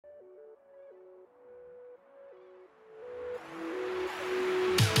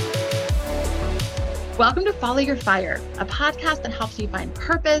Welcome to Follow Your Fire, a podcast that helps you find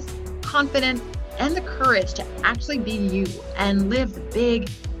purpose, confidence, and the courage to actually be you and live the big,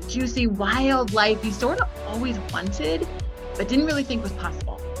 juicy, wild life you sort of always wanted, but didn't really think was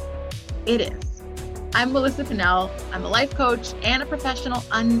possible. It is. I'm Melissa Pinnell. I'm a life coach and a professional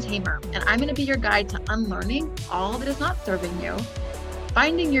untamer, and I'm going to be your guide to unlearning all that is not serving you,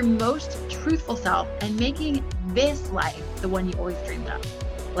 finding your most truthful self, and making this life the one you always dreamed of.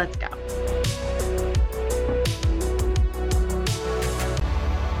 Let's go.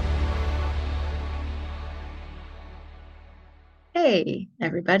 Hey,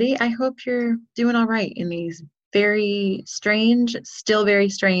 everybody. I hope you're doing all right in these very strange, still very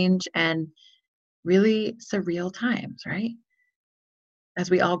strange, and really surreal times, right?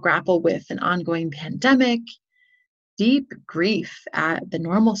 As we all grapple with an ongoing pandemic, deep grief at the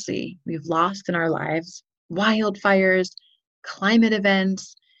normalcy we've lost in our lives, wildfires, climate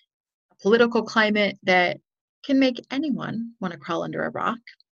events, a political climate that can make anyone want to crawl under a rock,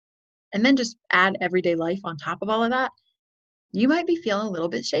 and then just add everyday life on top of all of that, you might be feeling a little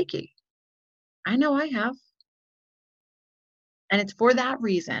bit shaky. I know I have. And it's for that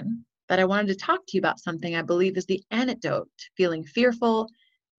reason that I wanted to talk to you about something I believe is the antidote to feeling fearful,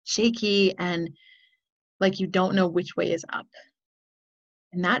 shaky, and like you don't know which way is up.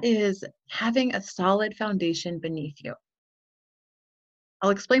 And that is having a solid foundation beneath you.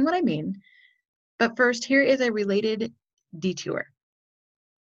 I'll explain what I mean, but first, here is a related detour.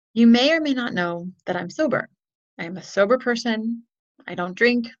 You may or may not know that I'm sober. I am a sober person. I don't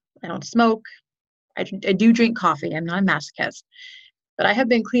drink. I don't smoke. I do drink coffee. I'm not a masochist. But I have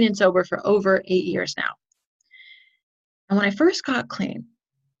been clean and sober for over 8 years now. And when I first got clean,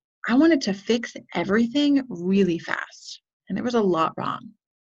 I wanted to fix everything really fast. And there was a lot wrong.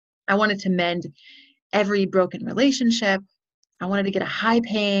 I wanted to mend every broken relationship. I wanted to get a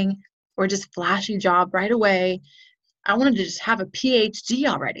high-paying or just flashy job right away. I wanted to just have a PhD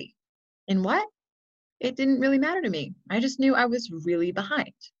already. In what? It didn't really matter to me. I just knew I was really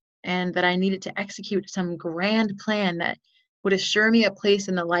behind and that I needed to execute some grand plan that would assure me a place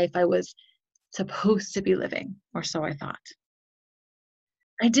in the life I was supposed to be living, or so I thought.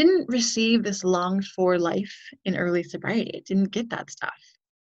 I didn't receive this longed for life in early sobriety. I didn't get that stuff.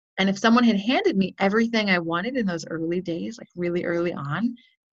 And if someone had handed me everything I wanted in those early days, like really early on,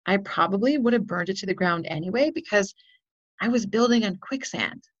 I probably would have burned it to the ground anyway because I was building on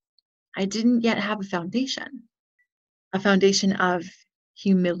quicksand. I didn't yet have a foundation of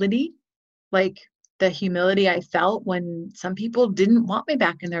humility, like the humility I felt when some people didn't want me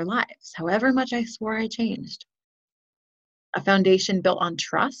back in their lives, however much I swore I changed. A foundation built on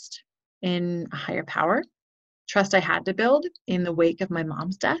trust in a higher power, trust I had to build in the wake of my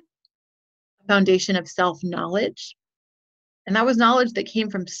mom's death, a foundation of self-knowledge. And that was knowledge that came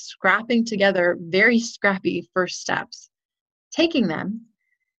from scrapping together very scrappy first steps, taking them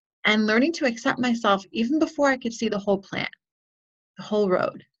and learning to accept myself even before I could see the whole plan, the whole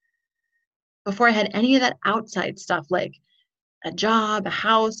road. Before I had any of that outside stuff like a job, a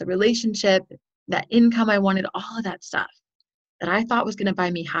house, a relationship, that income I wanted, all of that stuff that I thought was going to buy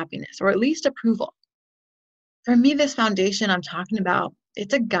me happiness or at least approval. For me, this foundation I'm talking about,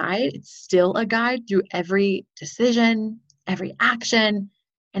 it's a guide. It's still a guide through every decision, every action,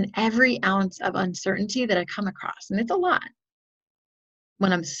 and every ounce of uncertainty that I come across. And it's a lot.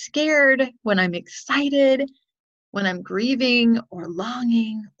 When I'm scared, when I'm excited, when I'm grieving or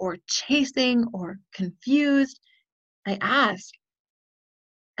longing or chasing or confused, I ask,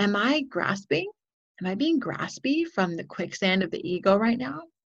 am I grasping? Am I being graspy from the quicksand of the ego right now?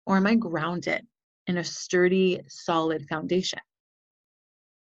 Or am I grounded in a sturdy, solid foundation?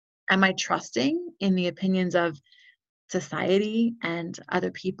 Am I trusting in the opinions of society and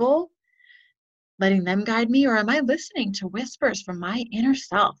other people, letting them guide me? Or am I listening to whispers from my inner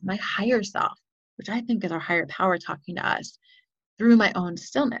self, my higher self, which I think is our higher power talking to us through my own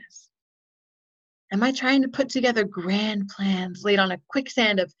stillness? Am I trying to put together grand plans laid on a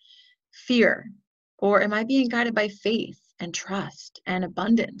quicksand of fear? Or am I being guided by faith and trust and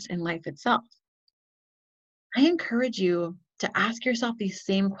abundance in life itself? I encourage you to ask yourself these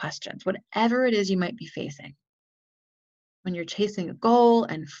same questions, whatever it is you might be facing. When you're chasing a goal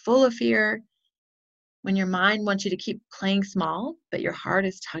and full of fear, when your mind wants you to keep playing small, but your heart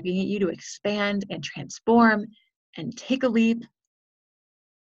is tugging at you to expand and transform and take a leap.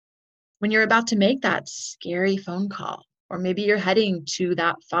 When you're about to make that scary phone call, or maybe you're heading to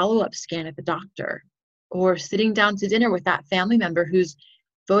that follow-up scan at the doctor, or sitting down to dinner with that family member who's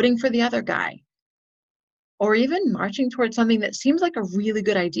voting for the other guy, or even marching towards something that seems like a really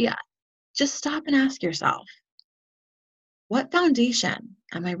good idea, just stop and ask yourself, what foundation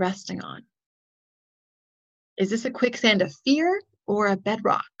am I resting on? Is this a quicksand of fear or a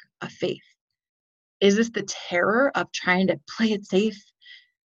bedrock of faith? Is this the terror of trying to play it safe,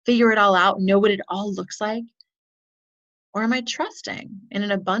 figure it all out, know what it all looks like? Or am I trusting in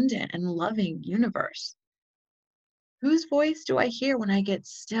an abundant and loving universe? Whose voice do I hear when I get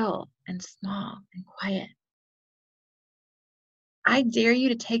still and small and quiet? I dare you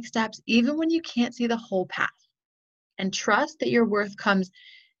to take steps even when you can't see the whole path, and trust that your worth comes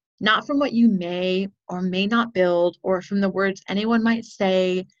not from what you may or may not build or from the words anyone might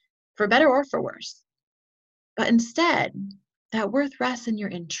say, for better or for worse, but instead that worth rests in your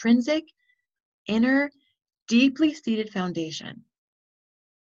intrinsic, inner, deeply seated foundation.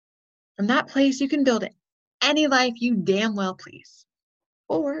 From that place, you can build any life you damn well please,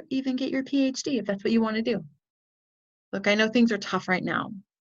 or even get your PhD if that's what you want to do. Look, I know things are tough right now.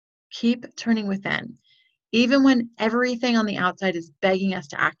 Keep turning within. Even when everything on the outside is begging us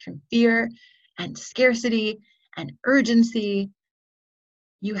to act from fear and scarcity and urgency,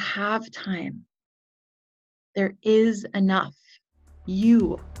 you have time. There is enough.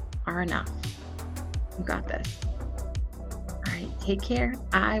 You are enough. You got this. All right, take care.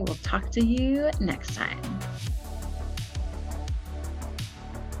 I will talk to you next time.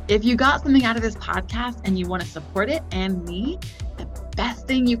 If you got something out of this podcast and you want to support it and me, the best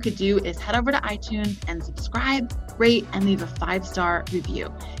thing you could do is head over to iTunes and subscribe, rate, and leave a 5-star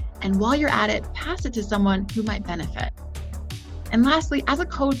review. And while you're at it, pass it to someone who might benefit. And lastly, as a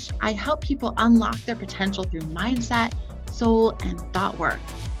coach, I help people unlock their potential through mindset, soul, and thought work.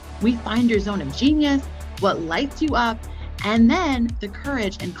 We find your zone of genius, what lights you up, and then the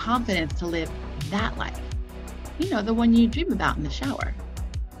courage and confidence to live that life. You know, the one you dream about in the shower.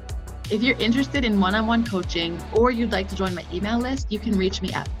 If you're interested in one-on-one coaching or you'd like to join my email list, you can reach me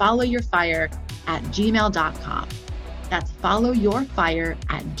at followyourfire@gmail.com. That's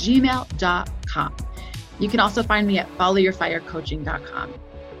followyourfire@gmail.com. You can also find me at followyourfirecoaching.com.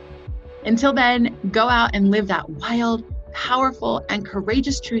 Until then, go out and live that wild, powerful, and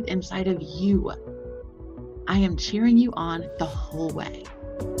courageous truth inside of you. I am cheering you on the whole way.